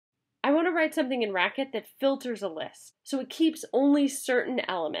to write something in Racket that filters a list. So it keeps only certain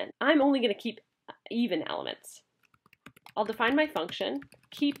elements. I'm only going to keep even elements. I'll define my function,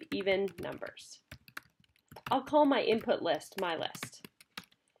 keep even numbers. I'll call my input list my list.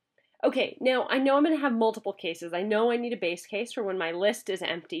 Okay, now I know I'm going to have multiple cases. I know I need a base case for when my list is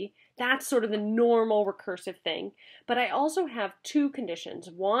empty. That's sort of the normal recursive thing. But I also have two conditions.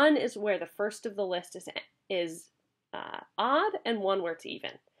 One is where the first of the list is odd, and one where it's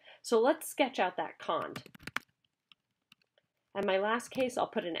even. So let's sketch out that cond. And my last case, I'll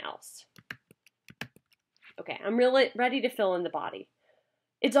put an else. Okay, I'm really ready to fill in the body.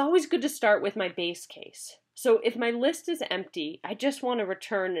 It's always good to start with my base case. So if my list is empty, I just want to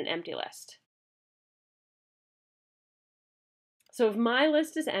return an empty list. So if my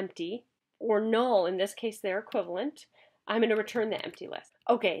list is empty, or null, in this case they're equivalent, I'm going to return the empty list.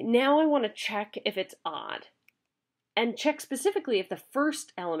 Okay, now I want to check if it's odd. And check specifically if the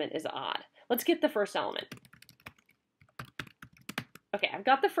first element is odd. Let's get the first element. Okay, I've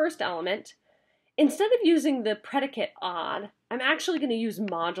got the first element. Instead of using the predicate odd, I'm actually going to use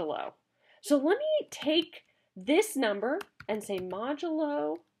modulo. So let me take this number and say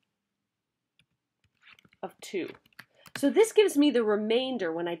modulo of 2. So this gives me the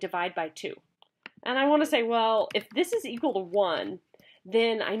remainder when I divide by 2. And I want to say, well, if this is equal to 1,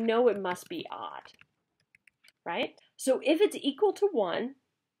 then I know it must be odd, right? So if it's equal to 1,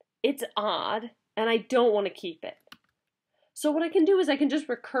 it's odd, and I don't want to keep it. So what I can do is I can just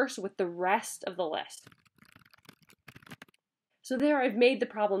recurse with the rest of the list. So there I've made the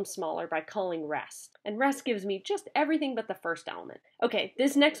problem smaller by calling rest. And rest gives me just everything but the first element. Okay,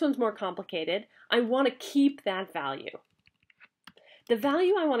 this next one's more complicated. I want to keep that value. The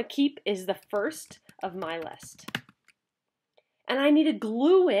value I want to keep is the first of my list. And I need to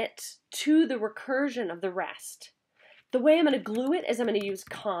glue it to the recursion of the rest. The way I'm going to glue it is I'm going to use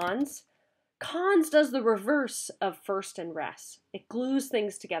cons. Cons does the reverse of first and rest. It glues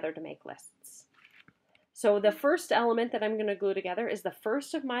things together to make lists. So the first element that I'm going to glue together is the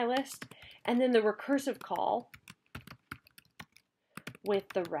first of my list, and then the recursive call with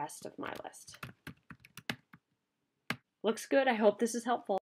the rest of my list. Looks good. I hope this is helpful.